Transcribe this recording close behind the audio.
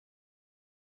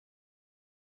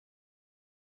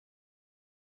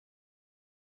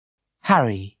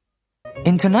Harry.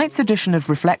 In tonight's edition of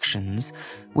Reflections,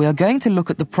 we are going to look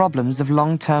at the problems of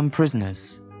long-term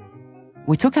prisoners.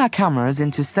 We took our cameras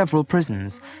into several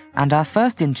prisons, and our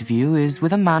first interview is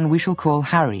with a man we shall call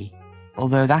Harry,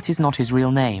 although that is not his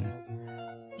real name.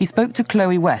 He spoke to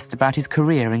Chloe West about his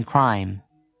career in crime.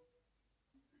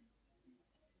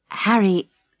 Harry,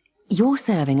 you're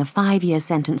serving a 5-year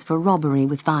sentence for robbery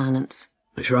with violence.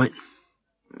 That's right.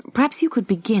 Perhaps you could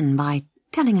begin by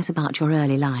telling us about your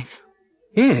early life.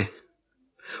 Yeah.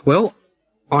 Well,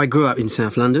 I grew up in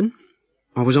South London.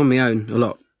 I was on my own a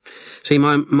lot. See,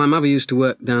 my mother used to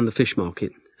work down the fish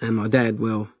market, and my dad,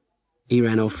 well, he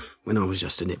ran off when I was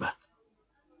just a nipper.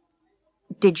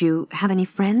 Did you have any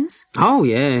friends? Oh,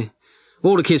 yeah.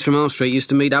 All the kids from our street used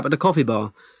to meet up at the coffee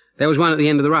bar. There was one at the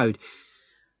end of the road.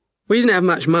 We didn't have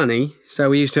much money, so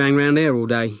we used to hang round there all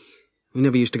day. We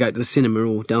never used to go to the cinema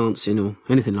or dancing or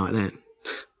anything like that.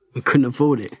 We couldn't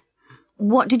afford it.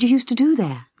 What did you used to do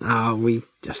there? Oh, we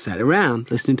just sat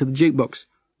around, listening to the jukebox.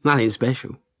 Nothing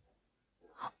special.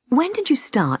 When did you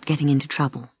start getting into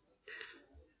trouble?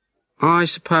 I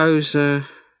suppose I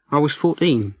was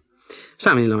 14.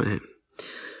 Something like that.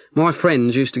 My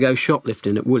friends used to go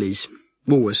shoplifting at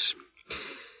Woolworths.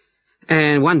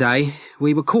 And one day,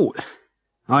 we were caught.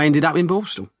 I ended up in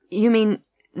Borstal. You mean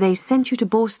they sent you to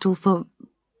Borstal for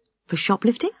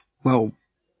shoplifting? Well,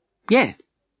 yeah.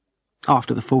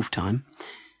 After the 4th time.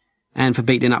 And for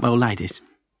beating up old ladies.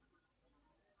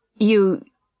 You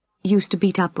used to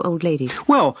beat up old ladies?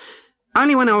 Well,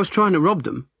 only when I was trying to rob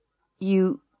them.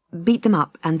 You beat them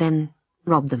up and then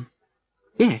rob them?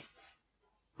 Yeah.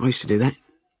 I used to do that.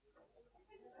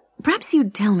 Perhaps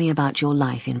you'd tell me about your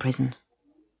life in prison.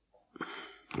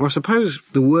 Well, I suppose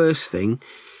the worst thing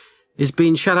is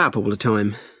being shut up all the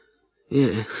time.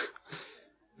 Yeah.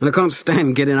 And I can't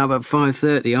stand getting up at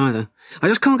 5:30 either. I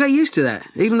just can't get used to that,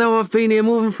 even though I've been here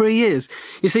more than 3 years.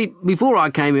 You see, before I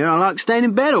came here, I liked staying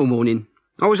in bed all morning.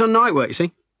 I was on night work, you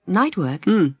see. Night work?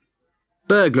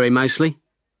 Burglary, mostly.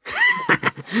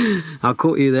 I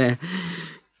caught you there.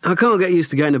 I can't get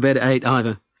used to going to bed at 8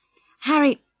 either.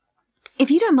 Harry, if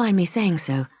you don't mind me saying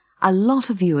so, a lot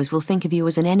of viewers will think of you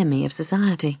as an enemy of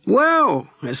society. Well,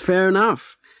 that's fair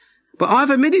enough. But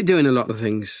I've admitted doing a lot of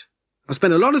things. I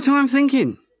spent a lot of time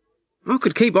thinking. I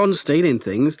could keep on stealing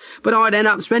things, but I'd end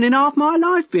up spending half my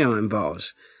life behind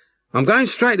bars. I'm going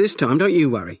straight this time, don't you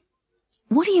worry.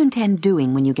 What do you intend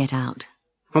doing when you get out?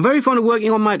 I'm very fond of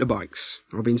working on motorbikes.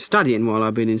 I've been studying while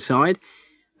I've been inside,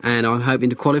 and I'm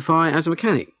hoping to qualify as a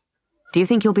mechanic. Do you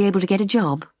think you'll be able to get a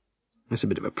job? That's a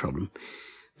bit of a problem.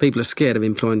 People are scared of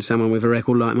employing someone with a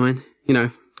record like mine. You know,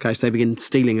 in case they begin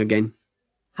stealing again.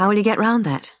 How will you get round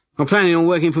that? I'm planning on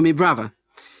working for my brother.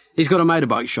 He's got a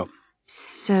motorbike shop.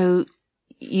 So,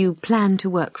 you plan to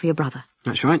work for your brother?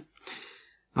 That's right.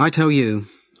 I tell you,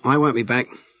 I won't be back.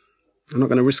 I'm not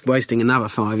going to risk wasting another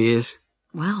 5 years.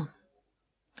 Well,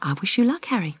 I wish you luck,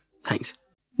 Harry. Thanks.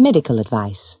 Medical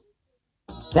advice.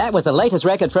 That was the latest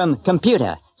record from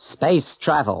Computer, Space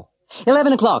Travel.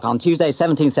 11 o'clock on Tuesday,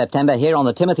 17th September, here on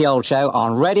the Timothy Old Show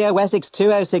on Radio Essex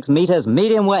 206 metres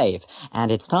medium wave.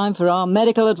 And it's time for our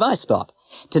medical advice spot.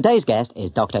 Today's guest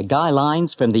is Dr. Guy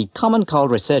Lines from the Common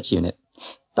Cold Research Unit.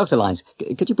 Dr. Lines,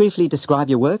 could you briefly describe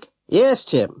your work? Yes,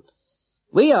 Tim.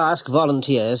 We ask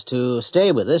volunteers to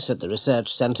stay with us at the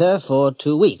research centre for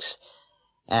 2 weeks,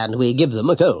 and we give them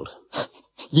a cold.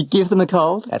 You give them a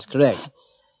cold? That's correct.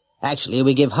 Actually,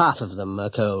 we give half of them a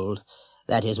cold.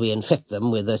 That is, we infect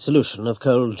them with a solution of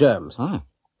cold germs. Oh.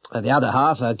 And the other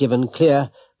half are given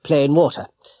clear, plain water.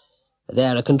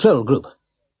 They're a control group.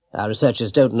 Our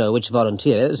researchers don't know which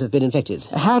volunteers have been infected.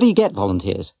 How do you get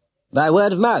volunteers? By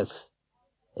word of mouth.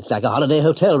 It's like a holiday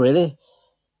hotel, really.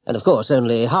 And, of course,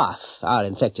 only half are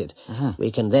infected. Uh-huh.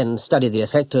 We can then study the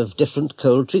effect of different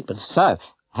cold treatments. So,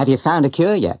 have you found a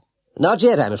cure yet? Not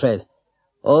yet, I'm afraid.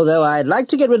 Although I'd like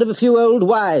to get rid of a few old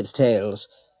wives' tales.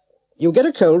 You get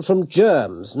a cold from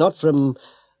germs, not from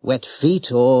wet feet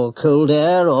or cold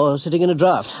air or sitting in a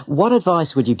draught. What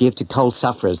advice would you give to cold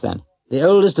sufferers, then? The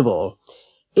oldest of all.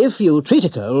 If you treat a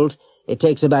cold, it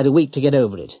takes about a week to get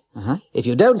over it. Uh-huh. If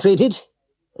you don't treat it,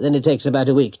 then it takes about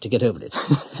a week to get over it.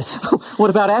 What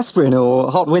about aspirin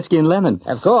or hot whiskey and lemon?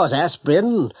 Of course,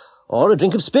 aspirin or a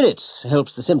drink of spirits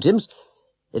helps the symptoms.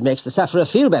 It makes the sufferer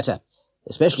feel better,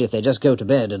 especially if they just go to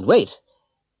bed and wait.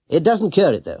 It doesn't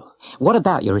cure it, though. What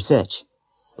about your research?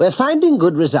 We're finding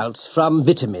good results from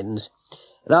vitamins.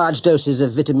 Large doses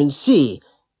of vitamin C,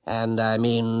 and I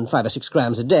mean 5 or 6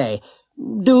 grams a day,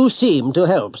 do seem to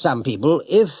help some people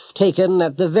if taken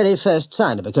at the very first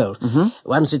sign of a cold. Mm-hmm.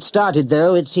 Once it's started,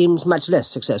 though, it seems much less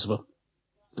successful.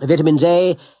 Vitamins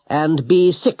A and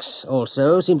B6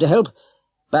 also seem to help,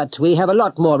 but we have a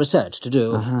lot more research to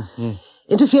do. Yeah.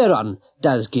 Interferon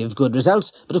does give good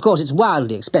results, but of course it's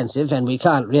wildly expensive, and we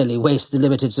can't really waste the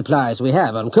limited supplies we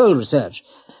have on cold research.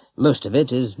 Most of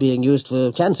it is being used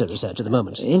for cancer research at the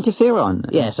moment. Interferon?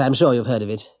 Yes, I'm sure you've heard of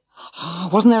it.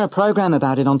 Wasn't there a program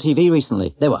about it on TV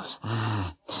recently? There was.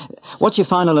 What's your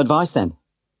final advice, then?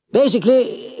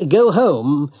 Basically, go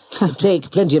home, take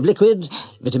plenty of liquid.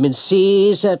 Vitamin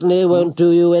C certainly won't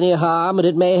do you any harm, and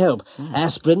it may help.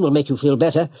 Aspirin will make you feel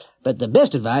better, but the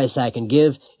best advice I can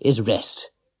give is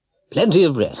rest. Plenty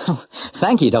of rest.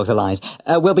 Thank you, Dr. Lyes.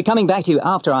 We'll be coming back to you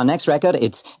after our next record.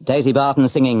 It's Daisy Barton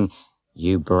singing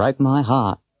You Broke My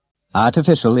Heart.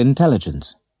 Artificial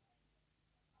intelligence.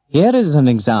 Here is an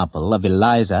example of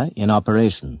ELIZA in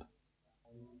operation.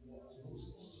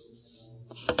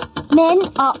 Men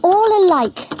are all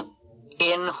alike.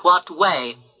 In what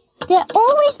way? They're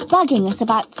always bugging us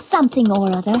about something or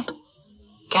other.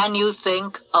 Can you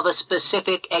think of a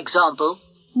specific example?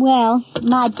 Well,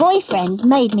 my boyfriend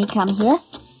made me come here.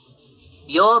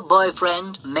 Your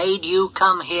boyfriend made you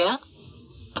come here?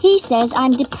 He says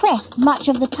I'm depressed much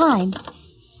of the time.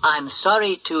 I'm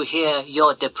sorry to hear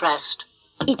you're depressed.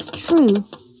 It's true.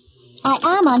 I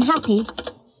am unhappy.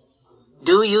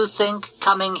 Do you think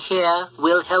coming here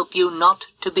will help you not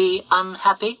to be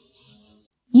unhappy?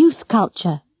 Youth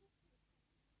culture.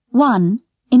 1.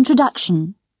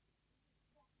 Introduction.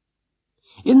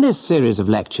 In this series of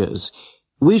lectures,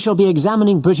 we shall be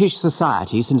examining British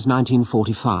society since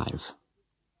 1945.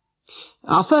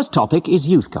 Our first topic is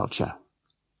youth culture.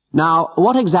 Now,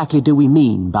 what exactly do we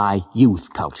mean by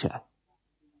youth culture?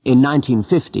 In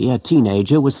 1950, a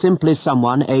teenager was simply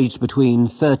someone aged between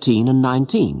 13 and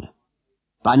 19.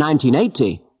 By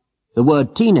 1980, the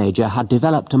word teenager had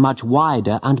developed a much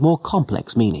wider and more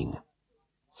complex meaning.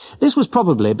 This was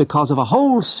probably because of a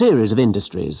whole series of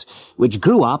industries which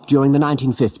grew up during the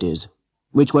 1950s,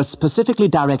 which were specifically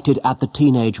directed at the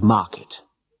teenage market.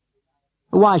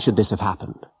 Why should this have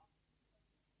happened?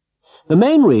 The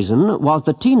main reason was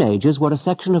that teenagers were a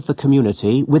section of the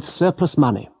community with surplus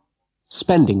money,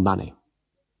 spending money.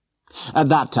 At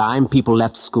that time, people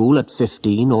left school at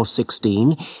 15 or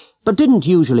 16, but didn't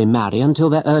usually marry until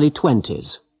their early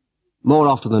 20s. More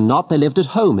often than not, they lived at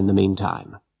home in the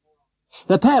meantime.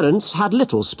 Their parents had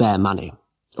little spare money.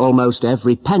 Almost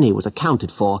every penny was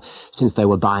accounted for, since they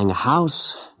were buying a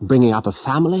house, bringing up a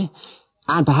family,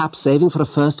 and perhaps saving for a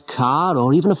first car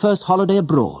or even a first holiday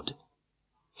abroad.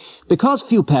 Because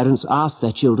few parents asked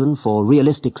their children for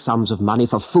realistic sums of money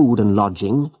for food and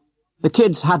lodging, the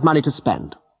kids had money to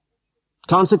spend.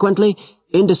 Consequently,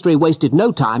 industry wasted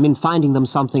no time in finding them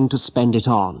something to spend it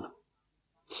on.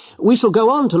 We shall go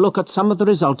on to look at some of the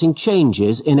resulting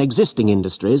changes in existing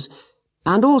industries,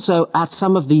 and also at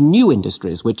some of the new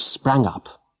industries which sprang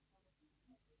up.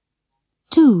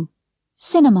 2.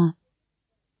 Cinema.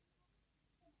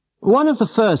 One of the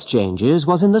first changes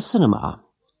was in the cinema.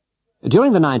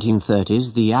 During the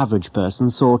 1930s, the average person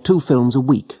saw 2 films a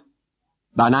week.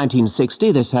 By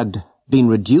 1960, this had been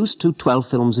reduced to 12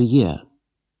 films a year,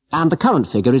 and the current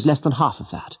figure is less than half of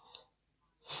that.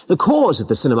 The cause of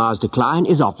the cinema's decline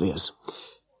is obvious.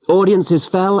 Audiences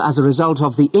fell as a result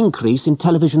of the increase in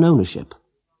television ownership.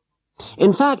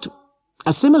 In fact,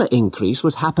 a similar increase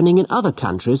was happening in other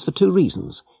countries for 2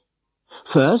 reasons.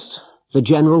 First, the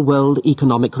general world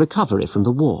economic recovery from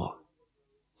the war.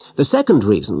 The second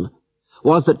reason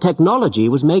was that technology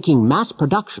was making mass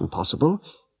production possible,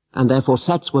 and therefore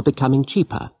sets were becoming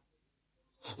cheaper.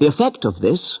 The effect of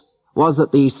this was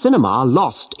that the cinema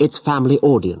lost its family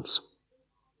audience.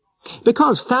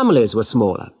 Because families were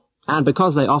smaller, and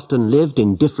because they often lived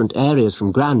in different areas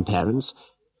from grandparents,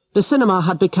 the cinema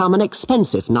had become an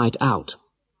expensive night out.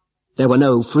 There were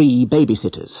no free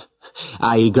babysitters,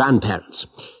 i.e. grandparents.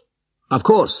 Of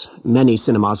course, many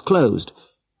cinemas closed,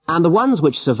 and the ones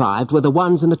which survived were the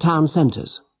ones in the town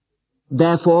centres.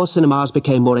 Therefore, cinemas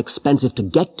became more expensive to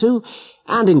get to,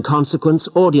 and in consequence,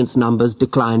 audience numbers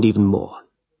declined even more.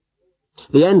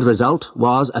 The end result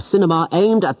was a cinema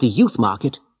aimed at the youth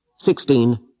market,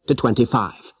 16 to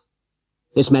 25.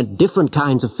 This meant different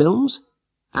kinds of films,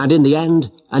 and in the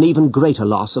end, an even greater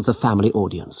loss of the family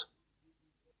audience.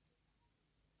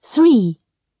 3.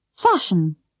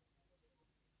 Fashion.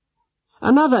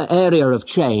 Another area of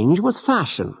change was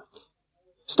fashion.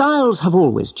 Styles have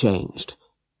always changed,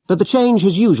 but the change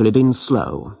has usually been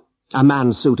slow. A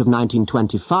man's suit of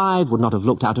 1925 would not have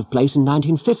looked out of place in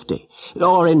 1950,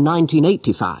 or in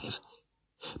 1985,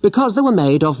 because they were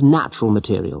made of natural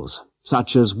materials,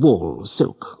 such as wool,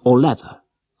 silk, or leather.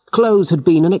 Clothes had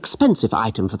been an expensive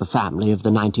item for the family of the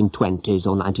 1920s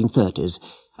or 1930s,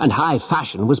 and high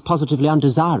fashion was positively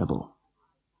undesirable.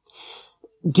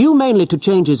 Due mainly to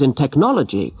changes in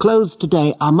technology, clothes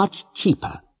today are much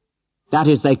cheaper. That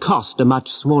is, they cost a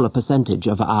much smaller percentage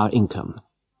of our income.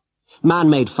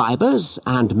 Man-made fibers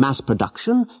and mass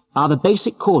production are the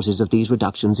basic causes of these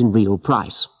reductions in real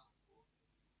price.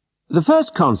 The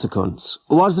first consequence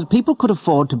was that people could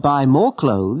afford to buy more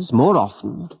clothes more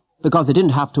often because they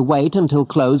didn't have to wait until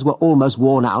clothes were almost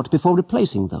worn out before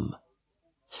replacing them.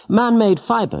 Man-made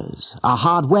fibers are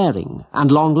hard-wearing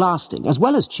and long-lasting, as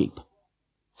well as cheap.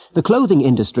 The clothing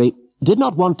industry did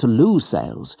not want to lose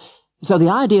sales, so the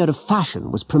idea of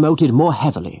fashion was promoted more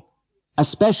heavily,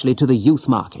 especially to the youth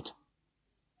market.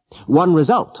 One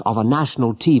result of a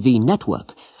national TV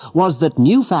network was that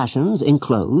new fashions in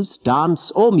clothes,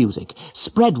 dance, or music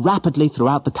spread rapidly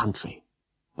throughout the country,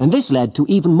 and this led to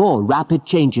even more rapid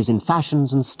changes in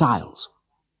fashions and styles.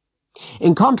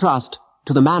 In contrast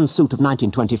to the man's suit of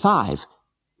 1925,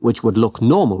 which would look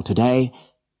normal today,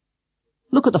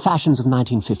 look at the fashions of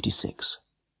 1956.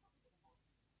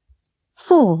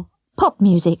 4. Pop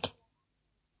music.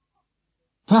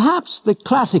 Perhaps the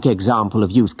classic example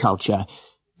of youth culture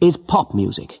is pop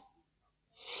music.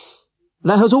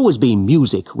 There has always been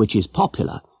music which is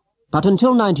popular, but until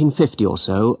 1950 or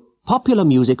so, popular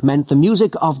music meant the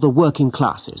music of the working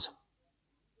classes.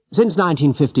 Since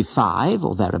 1955,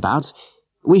 or thereabouts,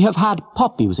 we have had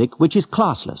pop music which is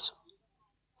classless.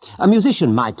 A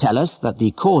musician might tell us that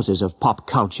the causes of pop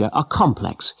culture are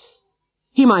complex.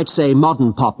 He might say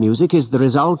modern pop music is the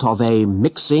result of a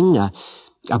mixing,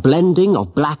 a blending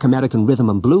of black American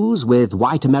rhythm and blues with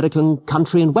white American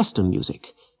country and western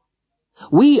music.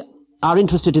 We are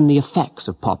interested in the effects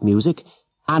of pop music,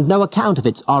 and no account of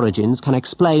its origins can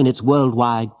explain its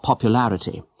worldwide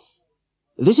popularity.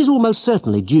 This is almost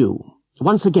certainly due,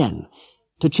 once again,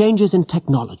 to changes in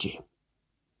technology.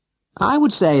 I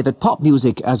would say that pop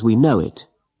music as we know it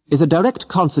is a direct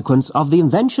consequence of the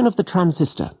invention of the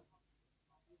transistor.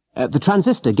 The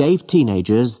transistor gave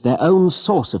teenagers their own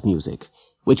source of music,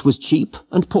 which was cheap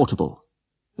and portable.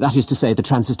 That is to say, the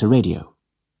transistor radio.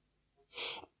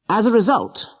 As a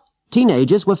result,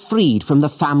 teenagers were freed from the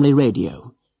family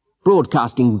radio,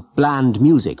 broadcasting bland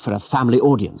music for a family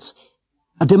audience.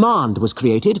 A demand was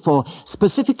created for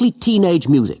specifically teenage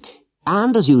music,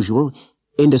 and, as usual,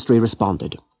 industry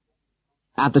responded.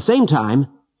 At the same time,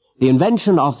 the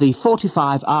invention of the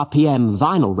 45 RPM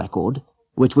vinyl record,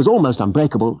 which was almost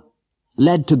unbreakable,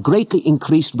 led to greatly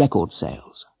increased record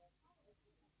sales.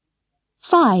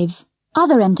 5.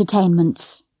 Other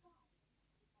entertainments.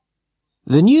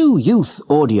 The new youth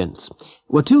audience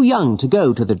were too young to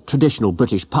go to the traditional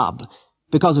British pub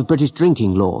because of British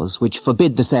drinking laws which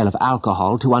forbid the sale of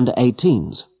alcohol to under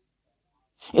 18s.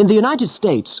 In the United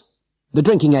States, the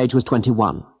drinking age was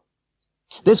 21.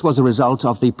 This was a result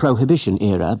of the Prohibition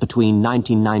era between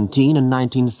 1919 and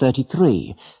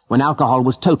 1933, when alcohol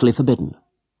was totally forbidden.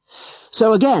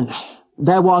 So again,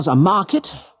 there was a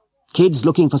market, kids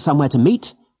looking for somewhere to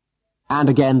meet, and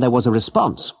again there was a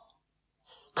response.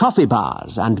 Coffee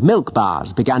bars and milk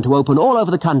bars began to open all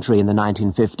over the country in the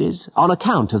 1950s on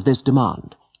account of this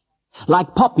demand.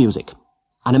 Like pop music,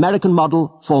 an American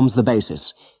model forms the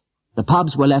basis. The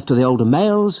pubs were left to the older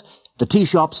males, the tea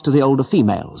shops to the older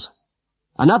females.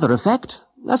 Another effect,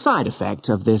 a side effect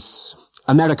of this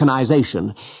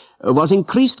Americanization, was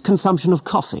increased consumption of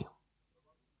coffee.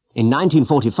 In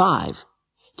 1945,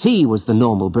 tea was the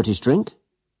normal British drink.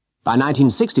 By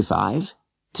 1965,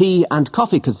 tea and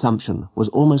coffee consumption was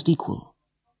almost equal.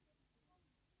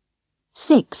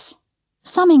 6.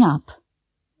 Summing up.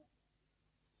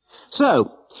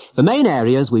 So, the main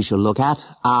areas we shall look at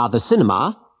are the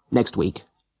cinema, next week,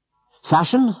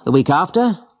 fashion, the week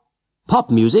after, pop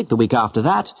music, the week after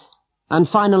that, and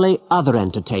finally other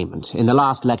entertainment in the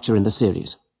last lecture in the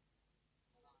series.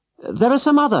 There are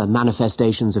some other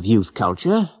manifestations of youth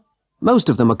culture. Most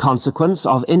of them a consequence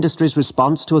of industry's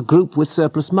response to a group with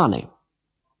surplus money.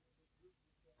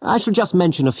 I shall just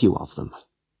mention a few of them.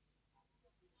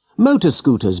 Motor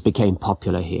scooters became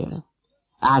popular here,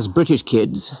 as British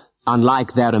kids,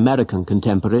 unlike their American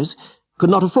contemporaries, could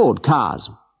not afford cars.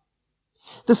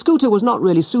 The scooter was not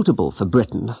really suitable for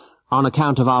Britain, on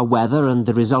account of our weather and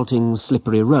the resulting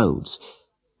slippery roads.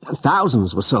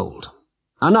 Thousands were sold.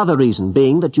 Another reason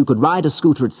being that you could ride a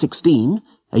scooter at 16,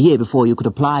 a year before you could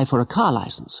apply for a car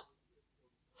license.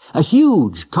 A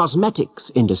huge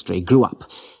cosmetics industry grew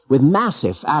up, with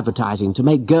massive advertising to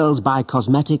make girls buy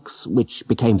cosmetics, which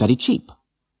became very cheap.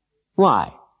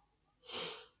 Why?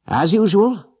 As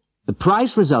usual, the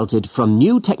price resulted from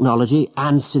new technology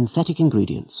and synthetic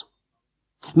ingredients.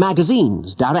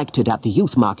 Magazines directed at the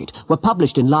youth market were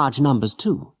published in large numbers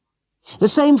too. The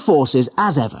same forces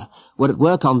as ever were at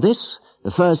work on this,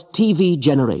 the first TV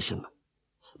generation.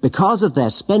 because of their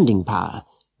spending power,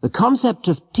 the concept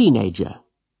of teenager,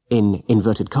 in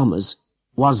inverted commas,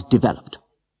 was developed.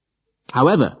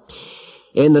 However,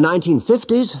 in the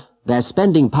 1950s, their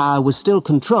spending power was still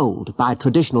controlled by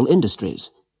traditional industries.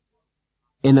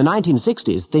 In the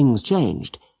 1960s, things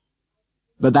changed.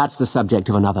 But that's the subject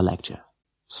of another lecture.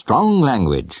 Strong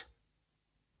language.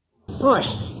 Oi,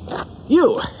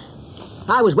 you!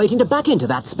 I was waiting to back into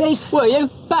that space. Were you?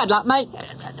 Bad luck, mate.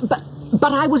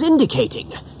 But I was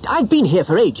indicating. I've been here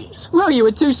for ages. Well, you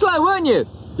were too slow, weren't you?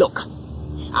 Look,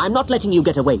 I'm not letting you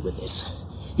get away with this.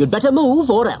 You'd better move,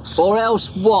 or else. Or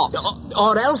else what?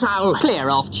 Or else I'll... Clear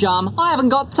off, chum. I haven't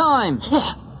got time.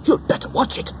 Yeah, you'd better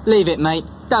watch it. Leave it, mate.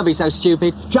 Don't be so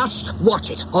stupid. Just watch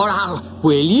it, or I'll...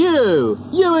 Will you?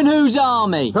 You and whose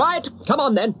army? Right, come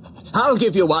on then. I'll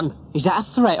give you one. Is that a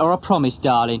threat or a promise,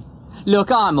 darling? Look,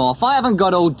 I'm off. I haven't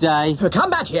got all day. Come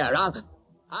back here.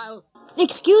 I'll...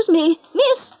 Excuse me,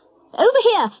 miss. Over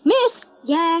here, miss.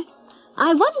 Yeah.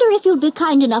 I wonder if you'd be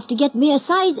kind enough to get me a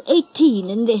size 18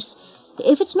 in this.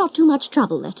 If it's not too much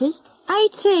trouble, that is.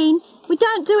 18? We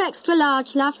don't do extra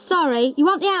large, love. Sorry. You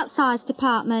want the outsize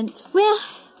department. Well,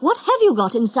 what have you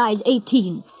got in size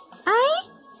 18? Eh?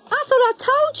 I thought I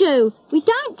told you. We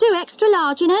don't do extra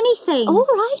large in anything. All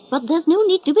right, but there's no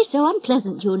need to be so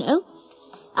unpleasant, you know.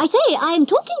 I say, I'm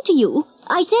talking to you.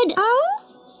 I said... Oh?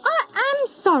 I am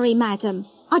sorry, madam.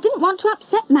 I didn't want to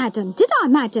upset madam, did I,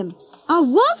 madam? I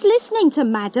was listening to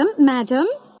madam.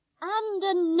 And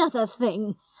another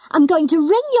thing. I'm going to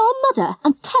ring your mother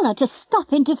and tell her to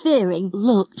stop interfering.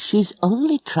 Look, she's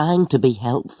only trying to be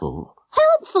helpful.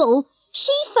 Helpful?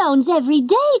 She phones every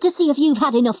day to see if you've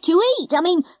had enough to eat. I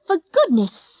mean, for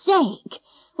goodness sake.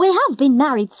 We have been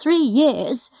married 3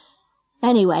 years.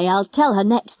 Anyway, I'll tell her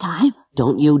next time.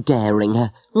 Don't you dare ring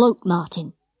her. Look,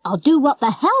 Martin, I'll do what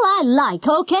the hell I like,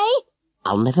 okay?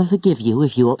 I'll never forgive you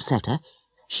if you upset her.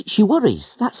 She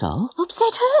worries, that's all.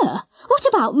 Upset her? What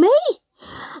about me?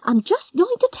 I'm just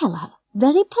going to tell her,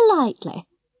 very politely,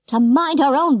 to mind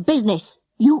her own business.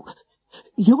 You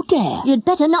dare? You'd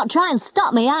better not try and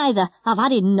stop me either. I've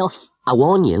had enough. I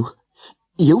warn you.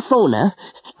 You phone her,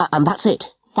 and that's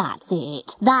it. That's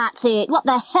it. That's it. What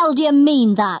the hell do you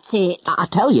mean, that's it? I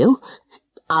tell you,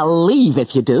 I'll leave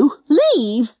if you do.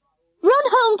 Leave? Run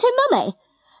home to Mummy?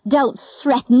 Don't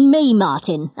threaten me,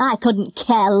 Martin. I couldn't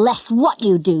care less what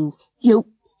you do. You...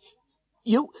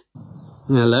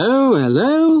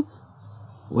 Hello?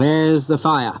 Where's the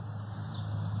fire?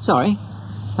 Sorry,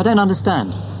 I don't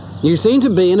understand. You seem to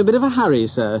be in a bit of a hurry,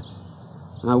 sir.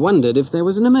 I wondered if there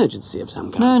was an emergency of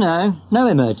some kind. No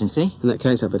emergency. In that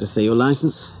case, I'd better see your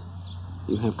licence.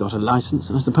 You have got a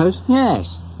licence, I suppose?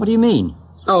 Yes. What do you mean?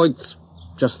 Oh, it's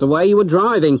just the way you were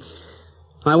driving.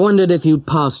 I wondered if you'd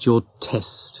passed your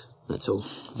test, that's all.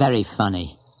 Very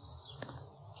funny.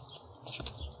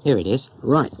 Here it is.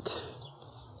 Right.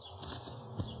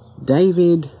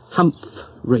 David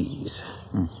Humphreys.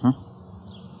 Mm-hmm.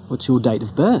 What's your date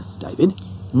of birth, David?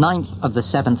 9th of the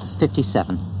 7th,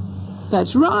 57.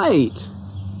 That's right.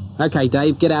 OK,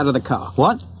 Dave, get out of the car.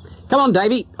 What? Come on,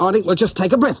 Davey. I think we'll just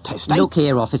take a breath test, eh? Look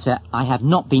here, officer. I have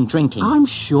not been drinking. I'm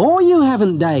sure you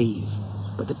haven't, Dave.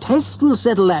 But the test will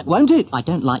settle that, won't it? I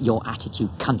don't like your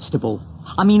attitude, constable.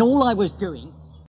 I mean, all I was doing...